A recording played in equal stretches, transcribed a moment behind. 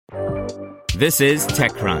This is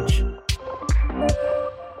TechCrunch.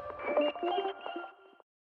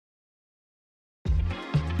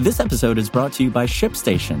 This episode is brought to you by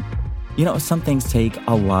ShipStation. You know, some things take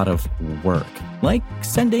a lot of work, like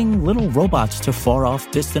sending little robots to far-off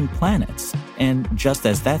distant planets. And just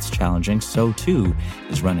as that's challenging, so too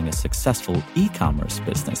is running a successful e-commerce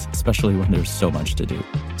business, especially when there's so much to do.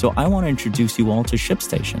 So I want to introduce you all to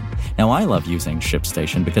ShipStation. Now, I love using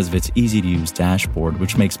ShipStation because of its easy-to-use dashboard,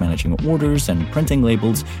 which makes managing orders and printing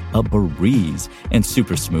labels a breeze and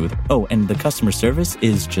super smooth. Oh, and the customer service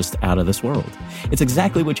is just out of this world. It's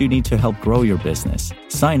exactly what you need to help grow your business.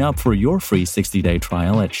 Sign up for your free 60-day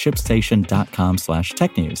trial at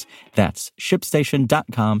shipstation.com/technews. That's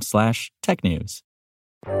shipstation.com/technews.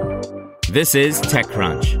 This is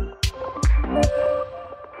TechCrunch.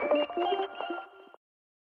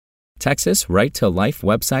 Texas Right to Life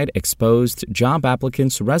website exposed job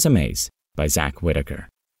applicants' resumes by Zach Whitaker.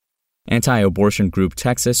 Anti-abortion group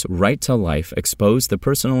Texas Right to Life exposed the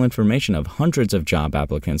personal information of hundreds of job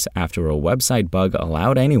applicants after a website bug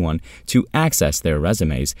allowed anyone to access their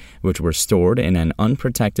resumes, which were stored in an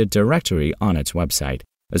unprotected directory on its website.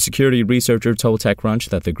 A security researcher told TechCrunch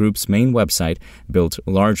that the group's main website, built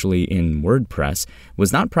largely in WordPress,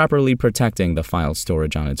 was not properly protecting the file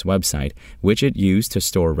storage on its website, which it used to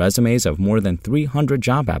store resumes of more than 300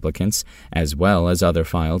 job applicants, as well as other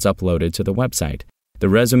files uploaded to the website. The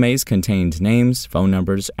resumes contained names, phone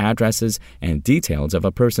numbers, addresses, and details of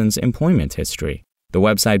a person's employment history. The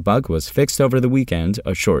website bug was fixed over the weekend,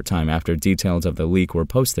 a short time after details of the leak were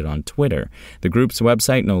posted on Twitter. The group's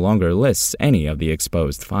website no longer lists any of the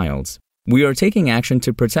exposed files. "We are taking action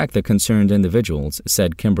to protect the concerned individuals,"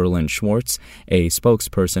 said Kimberlyn Schwartz, a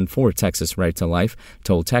spokesperson for Texas Right to Life,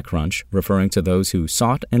 told TechCrunch, referring to those who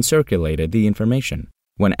sought and circulated the information.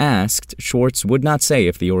 When asked, Schwartz would not say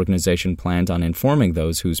if the organization planned on informing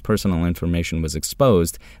those whose personal information was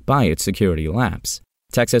exposed by its security lapse.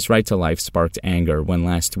 Texas Right to Life sparked anger when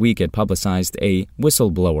last week it publicized a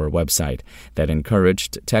whistleblower website that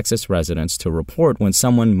encouraged Texas residents to report when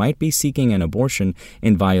someone might be seeking an abortion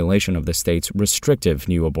in violation of the state's restrictive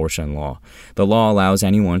new abortion law. The law allows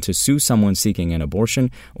anyone to sue someone seeking an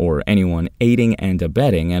abortion or anyone aiding and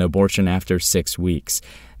abetting an abortion after 6 weeks.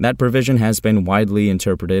 That provision has been widely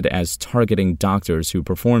interpreted as targeting doctors who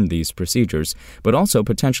perform these procedures, but also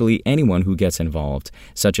potentially anyone who gets involved,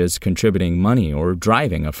 such as contributing money or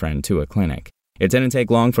driving a friend to a clinic. It didn't take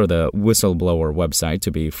long for the whistleblower website to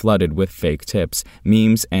be flooded with fake tips,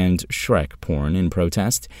 memes, and Shrek porn in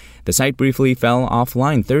protest. The site briefly fell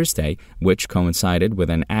offline Thursday, which coincided with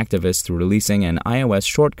an activist releasing an iOS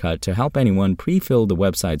shortcut to help anyone pre-fill the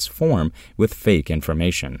website's form with fake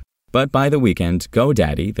information. But by the weekend,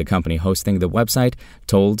 GoDaddy, the company hosting the website,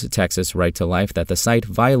 told Texas Right to Life that the site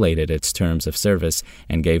violated its terms of service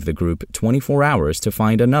and gave the group 24 hours to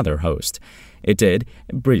find another host. It did,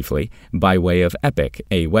 briefly, by way of Epic,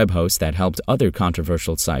 a web host that helped other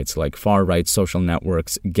controversial sites like far-right social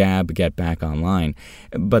networks Gab get back online.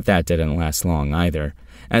 But that didn't last long either.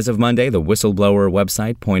 As of Monday, the whistleblower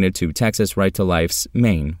website pointed to Texas Right to Life's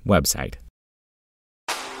main website.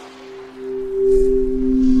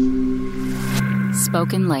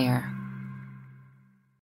 Spoken Layer.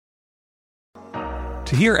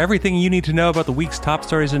 To hear everything you need to know about the week's top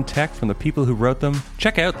stories in tech from the people who wrote them,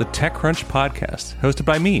 check out the TechCrunch podcast, hosted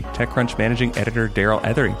by me, TechCrunch managing editor Daryl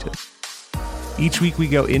Etherington. Each week we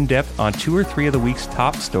go in-depth on 2 or 3 of the week's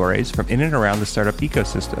top stories from in and around the startup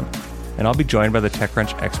ecosystem, and I'll be joined by the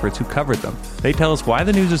TechCrunch experts who covered them. They tell us why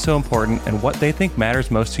the news is so important and what they think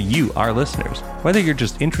matters most to you, our listeners, whether you're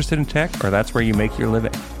just interested in tech or that's where you make your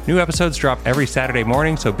living. New episodes drop every Saturday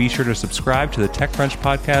morning, so be sure to subscribe to the TechCrunch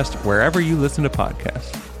podcast wherever you listen to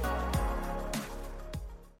podcasts.